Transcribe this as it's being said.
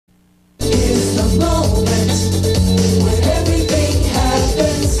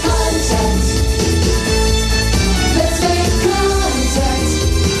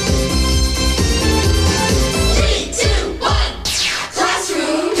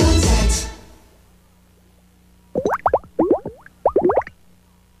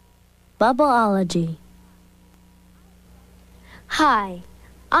Bubble-ology. Hi,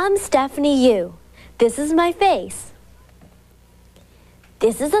 I'm Stephanie Yu. This is my face.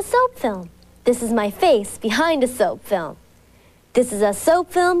 This is a soap film. This is my face behind a soap film. This is a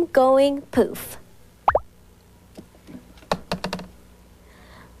soap film going poof.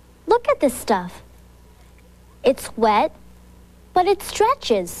 Look at this stuff. It's wet, but it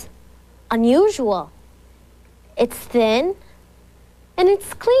stretches. Unusual. It's thin, and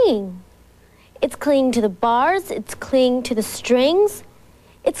it's clean. It's clinging to the bars, it's clinging to the strings,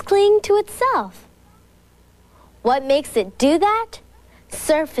 it's clinging to itself. What makes it do that?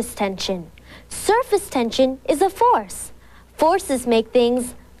 Surface tension. Surface tension is a force. Forces make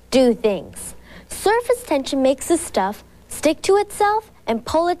things do things. Surface tension makes the stuff stick to itself and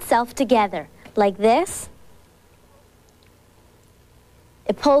pull itself together, like this.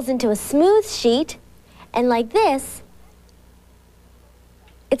 It pulls into a smooth sheet, and like this,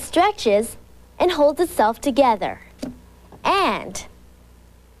 it stretches and holds itself together. And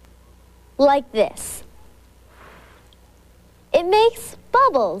like this. It makes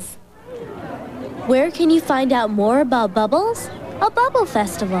bubbles. Where can you find out more about bubbles? A bubble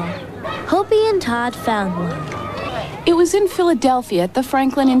festival. Hopi and Todd found one. It was in Philadelphia at the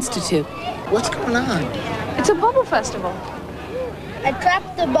Franklin Institute. What's going on? It's a bubble festival. I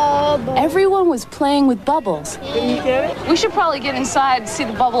trapped the bubble. Everyone was playing with bubbles. Can you hear it? We should probably get inside and see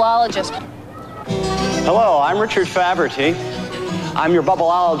the bubble-ologist. Hello, I'm Richard Faberty. I'm your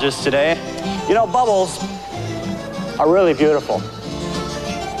bubble-ologist today. You know, bubbles are really beautiful.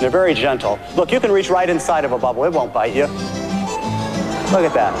 They're very gentle. Look, you can reach right inside of a bubble. It won't bite you. Look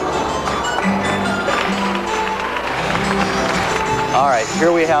at that. All right,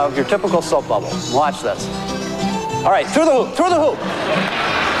 here we have your typical soap bubble. Watch this. All right, through the hoop, through the hoop.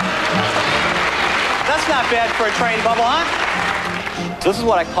 That's not bad for a trained bubble, huh? So this is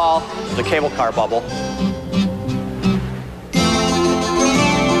what I call the cable car bubble.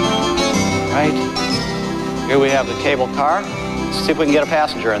 Right, here we have the cable car. Let's see if we can get a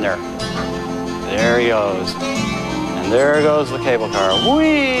passenger in there. There he goes. And there goes the cable car.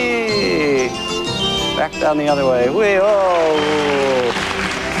 Whee! Back down the other way. Whee! Oh!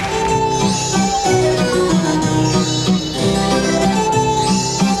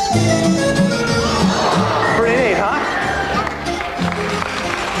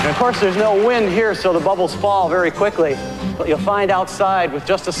 And of course, there's no wind here, so the bubbles fall very quickly. But you'll find outside, with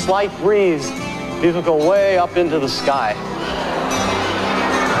just a slight breeze, these will go way up into the sky.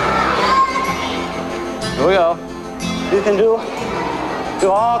 Here we go. You can do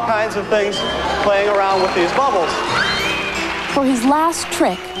all kinds of things playing around with these bubbles. For his last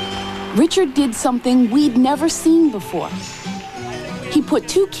trick, Richard did something we'd never seen before. He put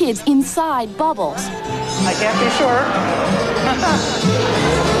two kids inside bubbles. I can't be sure.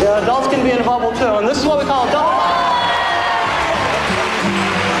 Yeah, adults can be in a bubble too, and this is what we call adult.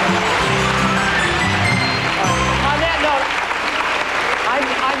 On that note,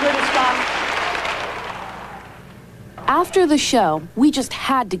 I'm going to stop. After the show, we just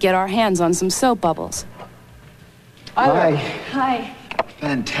had to get our hands on some soap bubbles. Hi. Hi.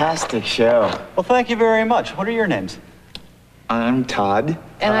 Fantastic show. Well, thank you very much. What are your names? I'm Todd.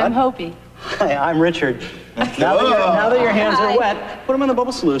 And I'm Hopi. Hi, I'm Richard. Now that your hands are wet, put them in the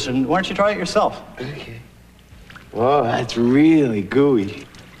bubble solution. Why don't you try it yourself? Okay. Whoa, that's really gooey.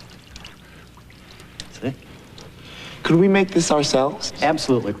 See? Could we make this ourselves?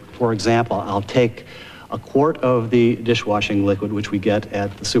 Absolutely. For example, I'll take a quart of the dishwashing liquid, which we get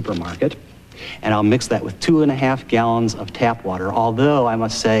at the supermarket, and I'll mix that with 2.5 gallons of tap water, although I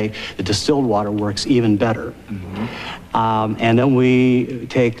must say the distilled water works even better. And then we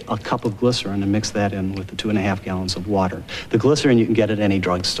take a cup of glycerin and mix that in with the 2.5 gallons of water. The glycerin you can get at any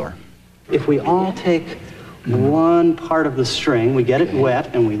drugstore. If we all take one part of the string, we get it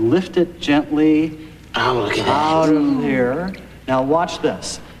wet, and we lift it gently out of there. Now watch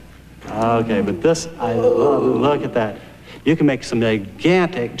this. Okay, but this, I love, look at that. You can make some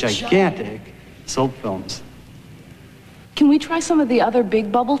gigantic soap films. Can we try some of the other big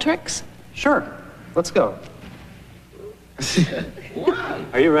bubble tricks? Sure, let's go.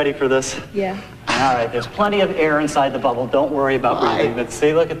 Are you ready for this? Yeah. All right, there's plenty of air inside the bubble. Don't worry about breathing, but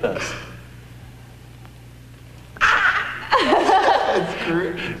see, look at this. That's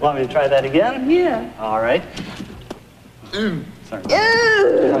great. Want me to try that again? Yeah. All right. Sorry.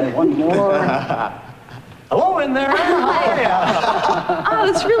 Try one more. Hello in there. Oh,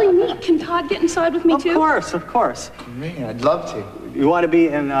 that's really neat. Can Todd get inside with me too? Of course, of course. Man, I'd love to. You want to be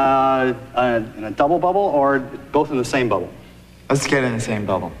in a double bubble or both in the same bubble? Let's get in the same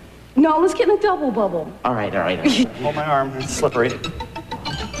bubble. No, let's get in a double bubble. All right. Hold my arm, it's slippery.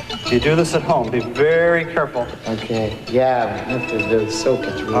 If you do this at home, be very careful. Okay. Yeah, the soap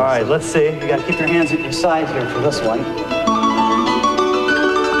gets really All right, soaked. let's see. You got to keep your hands at your sides here for this one.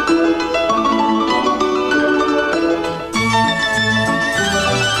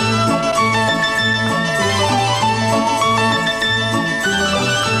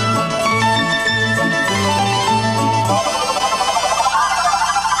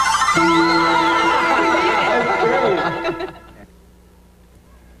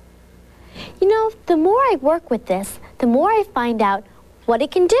 You know, the more I work with this, the more I find out what it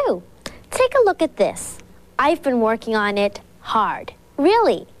can do. Take a look at this. I've been working on it hard.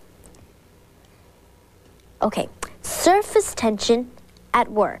 Really. Okay, surface tension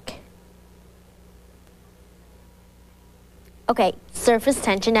at work. Okay, surface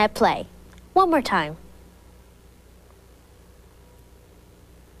tension at play. One more time.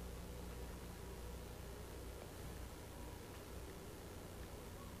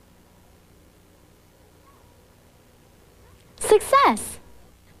 Success!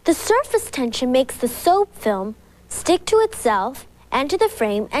 The surface tension makes the soap film stick to itself and to the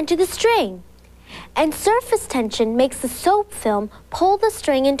frame and to the string. And surface tension makes the soap film pull the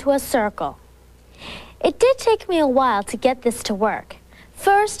string into a circle. It did take me a while to get this to work.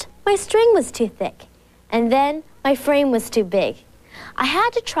 First, my string was too thick, and then my frame was too big. I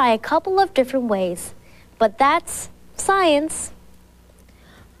had to try a couple of different ways, but that's science.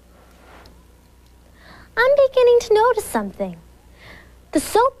 I'm beginning to notice something. The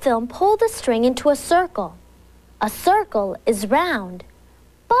soap film pulled the string into a circle. A circle is round.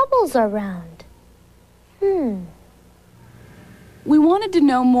 Bubbles are round. We wanted to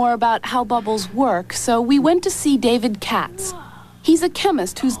know more about how bubbles work, so we went to see David Katz. He's a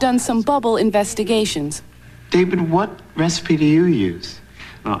chemist who's done some bubble investigations. David, what recipe do you use?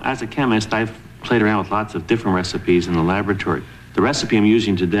 Well, as a chemist, I've played around with lots of different recipes in the laboratory. The recipe I'm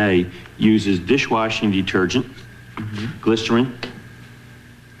using today uses dishwashing detergent, glycerin,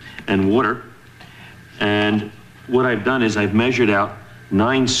 and water. And what I've done is I've measured out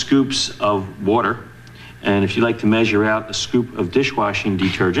 9 scoops of water. And if you like to measure out a scoop of dishwashing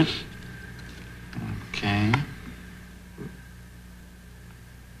detergent. Okay.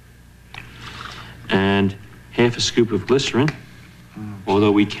 And half a scoop of glycerin.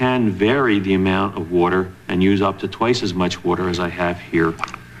 Although we can vary the amount of water and use up to twice as much water as I have here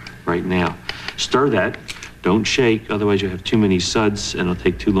right now. Stir that, don't shake, otherwise you'll have too many suds and it'll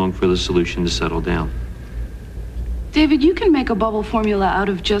take too long for the solution to settle down. David, you can make a bubble formula out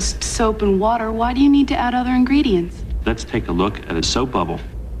of just soap and water. Why do you need to add other ingredients? Let's take a look at a soap bubble.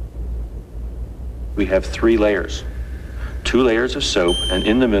 We have 3 layers. 2 layers of soap, and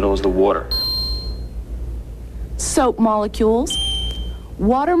in the middle is the water. Soap molecules,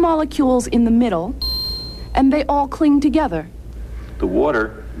 water molecules in the middle, and they all cling together. The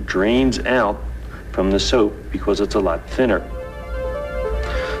water drains out from the soap because it's a lot thinner.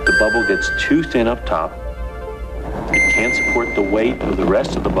 The bubble gets too thin up top. It can't support the weight of the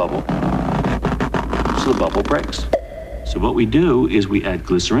rest of the bubble, so the bubble breaks. So what we do is we add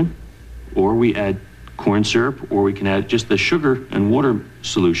glycerin, or we add corn syrup, or we can add just the sugar and water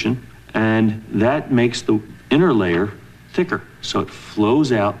solution, and that makes the inner layer thicker, so it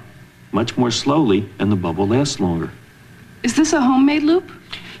flows out much more slowly and the bubble lasts longer. Is this a homemade loop?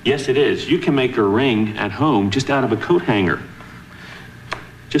 Yes, it is. You can make a ring at home just out of a coat hanger,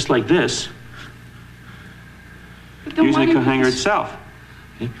 just like this, using the coat hanger itself.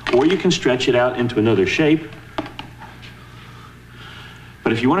 Okay? Or you can stretch it out into another shape.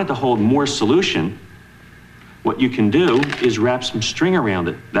 But if you want it to hold more solution, what you can do is wrap some string around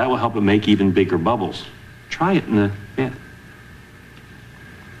it. That will help it make even bigger bubbles. Try it in the bath.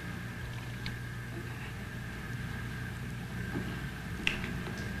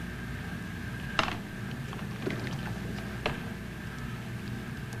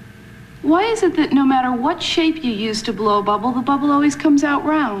 Why is it that no matter what shape you use to blow a bubble, the bubble always comes out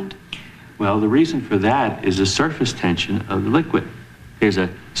round? Well, the reason for that is the surface tension of the liquid. There's a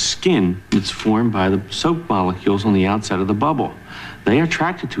skin that's formed by the soap molecules on the outside of the bubble. They are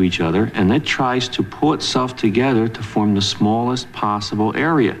attracted to each other, and it tries to pull itself together to form the smallest possible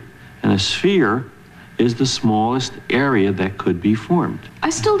area. And a sphere is the smallest area that could be formed. I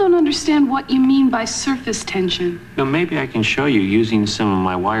still don't understand what you mean by surface tension. Now, maybe I can show you using some of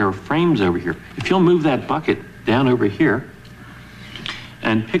my wire frames over here. If you'll move that bucket down over here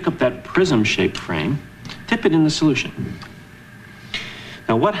and pick up that prism-shaped frame, dip it in the solution.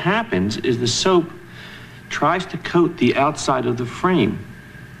 Now, what happens is the soap tries to coat the outside of the frame,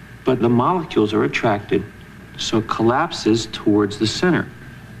 but the molecules are attracted, so it collapses towards the center.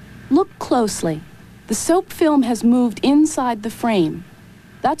 Look closely. The soap film has moved inside the frame.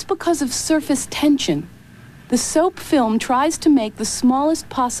 That's because of surface tension. The soap film tries to make the smallest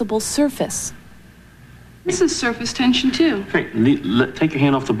possible surface. This is surface tension too. Great. Take your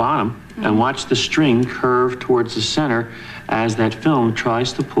hand off the bottom and watch the string curve towards the center as that film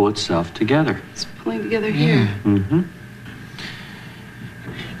tries to pull itself together. It's pulling together here.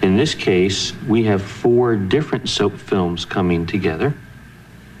 In this case, we have 4 different soap films coming together.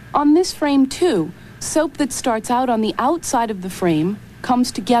 On this frame too, soap that starts out on the outside of the frame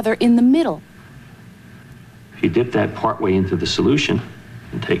comes together in the middle. If you dip that partway into the solution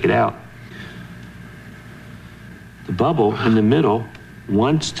and take it out, the bubble in the middle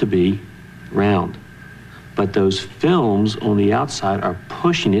wants to be round, but those films on the outside are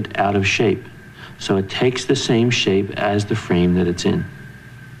pushing it out of shape. So it takes the same shape as the frame that it's in.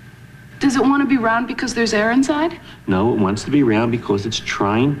 Does it want to be round because there's air inside? No, it wants to be round because it's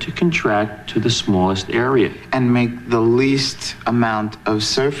trying to contract to the smallest area. And make the least amount of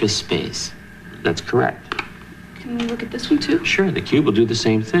surface space. That's correct. Can we look at this one too? Sure, the cube will do the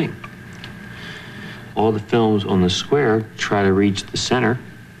same thing. All the films on the square try to reach the center,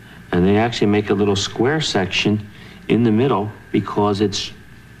 and they actually make a little square section in the middle because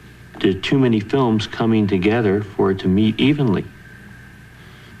there are too many films coming together for it to meet evenly.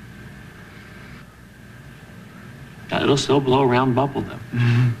 It'll still blow a round bubble,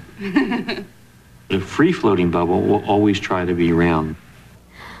 though. A free-floating bubble will always try to be round.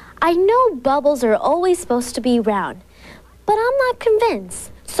 I know bubbles are always supposed to be round, but I'm not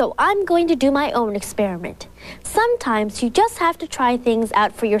convinced. So I'm going to do my own experiment. Sometimes you just have to try things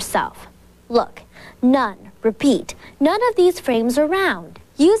out for yourself. Look, none of these frames are round.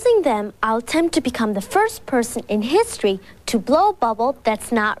 Using them, I'll attempt to become the first person in history to blow a bubble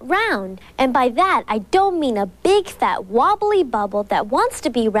that's not round. And by that, I don't mean a big, fat, wobbly bubble that wants to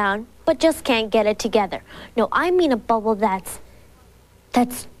be round, but just can't get it together. No, I mean a bubble that's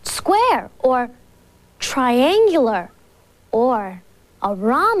square, or triangular, or a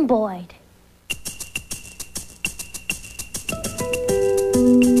rhomboid.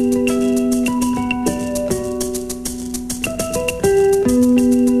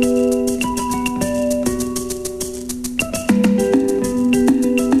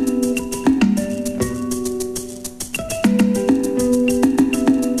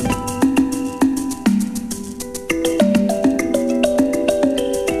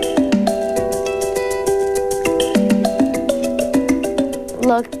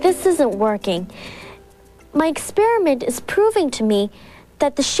 Look, this isn't working. My experiment is proving to me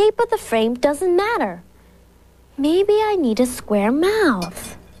that the shape of the frame doesn't matter. Maybe I need a square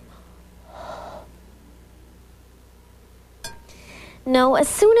mouth. No, as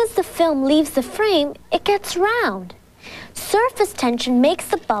soon as the film leaves the frame, it gets round. Surface tension makes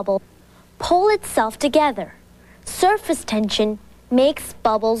the bubble pull itself together. Surface tension makes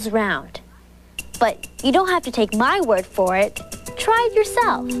bubbles round. But you don't have to take my word for it. Try it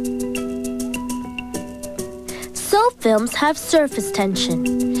yourself. Soap films have surface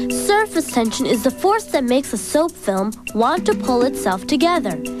tension. Surface tension is the force that makes a soap film want to pull itself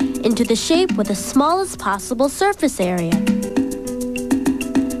together into the shape with the smallest possible surface area.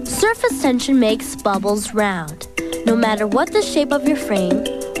 Surface tension makes bubbles round. No matter what the shape of your frame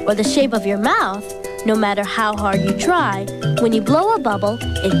or the shape of your mouth, no matter how hard you try, when you blow a bubble,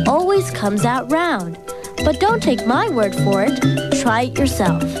 it always comes out round. But don't take my word for it. Try it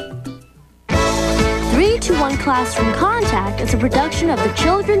yourself. 3-2-1 Classroom Contact is a production of the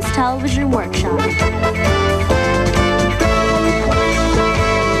Children's Television Workshop.